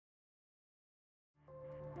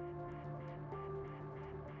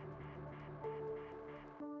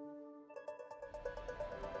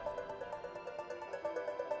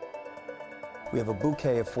We have a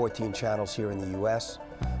bouquet of 14 channels here in the US.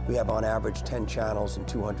 We have on average 10 channels in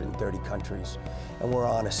 230 countries, and we're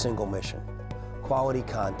on a single mission. Quality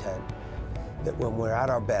content that, when we're at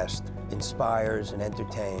our best, inspires and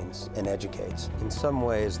entertains and educates. In some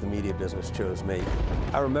ways, the media business chose me.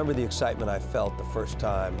 I remember the excitement I felt the first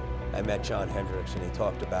time I met John Hendricks and he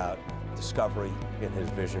talked about Discovery and his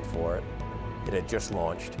vision for it. It had just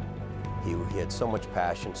launched. He had so much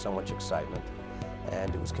passion, so much excitement,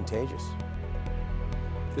 and it was contagious.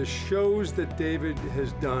 The shows that David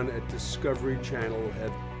has done at Discovery Channel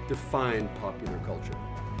have defined popular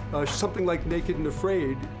culture. Something like Naked and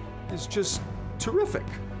Afraid is just terrific,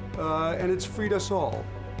 and it's freed us all.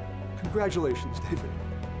 Congratulations, David.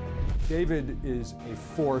 David is a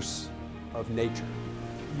force of nature.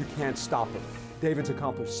 You can't stop him. David's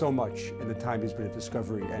accomplished so much in the time he's been at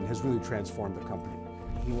Discovery and has really transformed the company.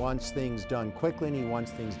 He wants things done quickly, and he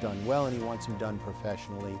wants things done well, and he wants them done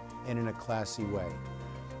professionally and in a classy way.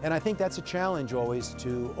 And I think that's a challenge always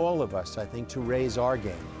to all of us, I think, to raise our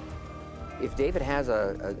game. If David has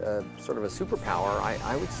a sort of a superpower,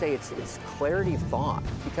 I would say it's clarity of thought,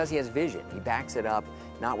 because he has vision. He backs it up,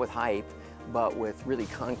 not with hype, but with really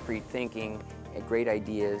concrete thinking and great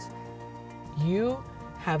ideas. You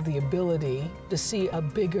have the ability to see a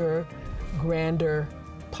bigger, grander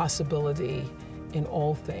possibility in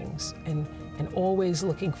all things, and always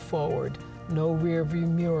looking forward, no rear-view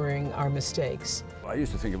mirroring our mistakes. I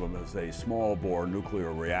used to think of him as a small-bore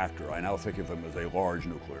nuclear reactor. I now think of him as a large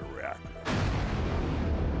nuclear reactor.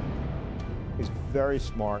 He's very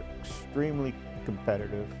smart, extremely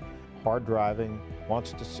competitive, hard driving,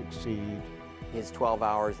 wants to succeed. His 12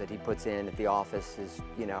 hours that he puts in at the office is,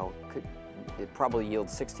 it probably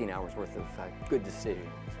yields 16 hours worth of good decisions.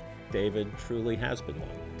 David truly has been one.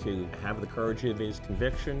 To have the courage of his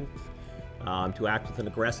convictions, to act with an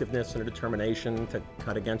aggressiveness and a determination to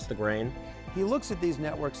cut against the grain. He looks at these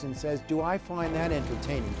networks and says, do I find that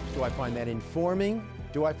entertaining? Do I find that informing?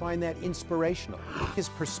 Do I find that inspirational? His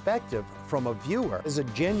perspective from a viewer is a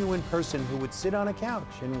genuine person who would sit on a couch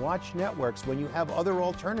and watch networks when you have other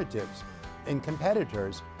alternatives and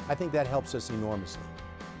competitors. I think that helps us enormously.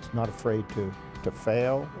 He's not afraid to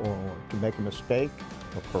fail or to make a mistake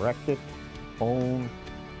or correct it, own,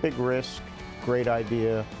 big risk, great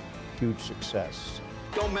idea, huge success.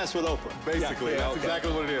 Don't mess with Oprah, basically. That's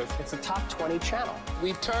exactly what it is. It's a top 20 channel.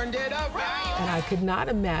 We've turned it around. And I could not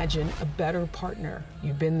imagine a better partner.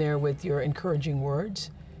 You've been there with your encouraging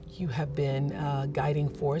words. You have been a guiding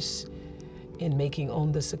force in making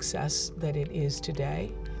OWN the success that it is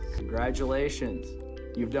today. Congratulations.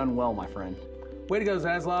 You've done well, my friend. Way to go,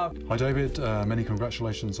 Zaslav. Hi, David. Many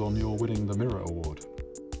congratulations on your winning the Mirror Award.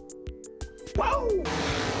 Wow!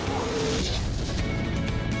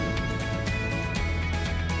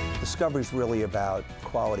 Discovery's really about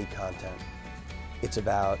quality content. It's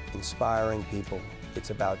about inspiring people. It's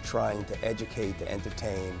about trying to educate, to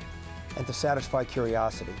entertain, and to satisfy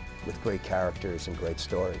curiosity with great characters and great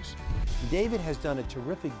stories. David has done a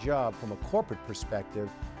terrific job from a corporate perspective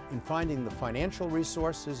in finding the financial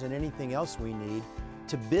resources and anything else we need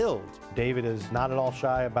to build. David is not at all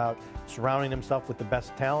shy about surrounding himself with the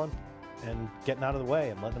best talent and getting out of the way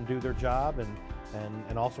and letting them do their job,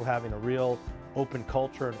 and also having a real open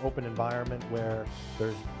culture and open environment where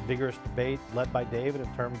there's vigorous debate led by David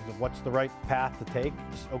in terms of what's the right path to take.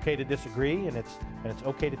 It's okay to disagree, and it's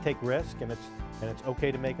okay to take risk, and it's okay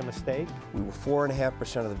to make a mistake. We were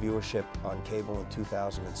 4.5% of the viewership on cable in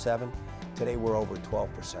 2007. Today we're over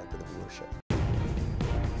 12% of the viewership.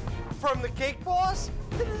 From the Cake Boss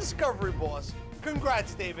to the Discovery Boss.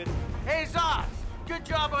 Congrats, David. Hey, Zaz, good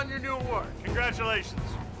job on your new award. Congratulations.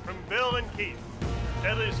 From Bill and Keith.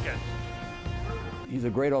 Deadliest Catch. He's a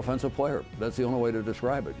great offensive player. That's the only way to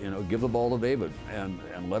describe it. Give the ball to David and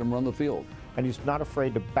let him run the field. And he's not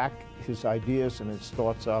afraid to back his ideas and his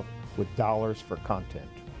thoughts up with dollars for content.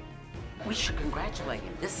 We should congratulate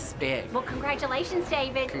him. This is big. Well, congratulations,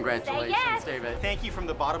 David. Congratulations, yes. David. Thank you from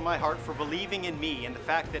the bottom of my heart for believing in me and the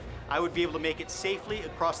fact that I would be able to make it safely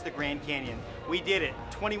across the Grand Canyon. We did it.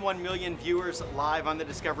 21 million viewers live on the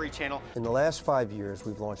Discovery Channel. In the last 5 years,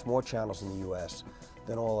 we've launched more channels in the U.S.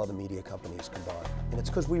 than all other media companies combined. And it's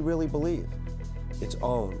because we really believe. It's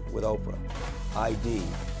OWN with Oprah, ID,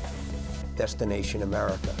 Destination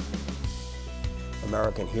America,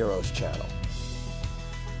 American Heroes Channel,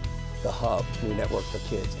 The Hub, new network for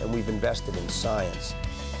kids, and we've invested in science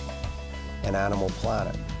and Animal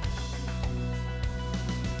Planet.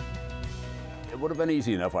 It would have been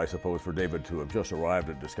easy enough, I suppose, for David to have just arrived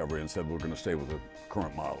at Discovery and said, we're going to stay with the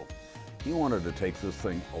current model. He wanted to take this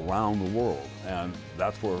thing around the world, and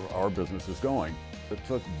that's where our business is going. It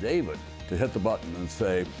took David to hit the button and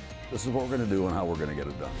say, This is what we're going to do and how we're going to get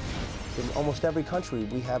it done. In almost every country,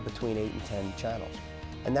 we have between 8 and 10 channels,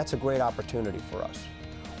 and that's a great opportunity for us.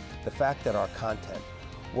 The fact that our content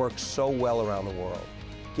works so well around the world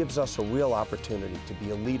gives us a real opportunity to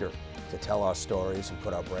be a leader, to tell our stories and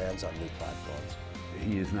put our brands on new platforms.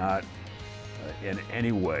 He is not in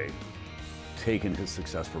any way taken his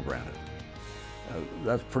success for granted.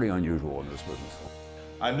 That's pretty unusual in this business.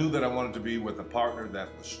 I knew that I wanted to be with a partner that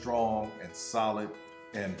was strong and solid,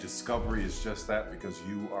 and Discovery is just that because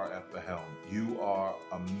you are at the helm. You are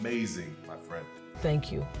amazing, my friend.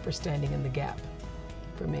 Thank you for standing in the gap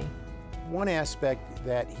for me. One aspect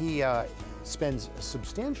that he spends a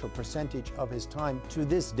substantial percentage of his time to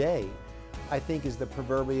this day, I think, is the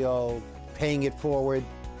proverbial paying it forward,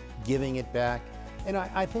 giving it back. And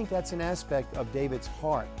I think that's an aspect of David's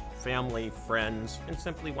heart. Family, friends, and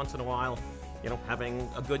simply once in a while, having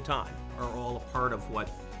a good time are all a part of what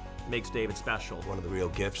makes David special. One of the real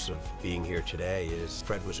gifts of being here today is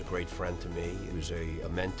Fred was a great friend to me. He was a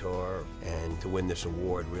mentor, and to win this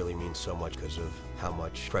award really means so much because of how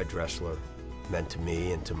much Fred Dressler meant to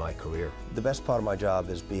me and to my career. The best part of my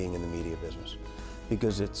job is being in the media business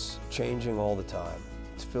because it's changing all the time.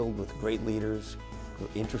 It's filled with great leaders,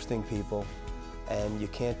 interesting people, and you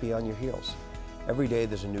can't be on your heels. Every day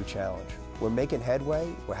there's a new challenge. We're making headway,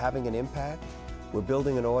 we're having an impact, we're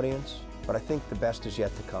building an audience, but I think the best is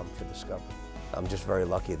yet to come for Discovery. I'm just very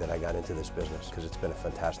lucky that I got into this business because it's been a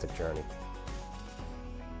fantastic journey.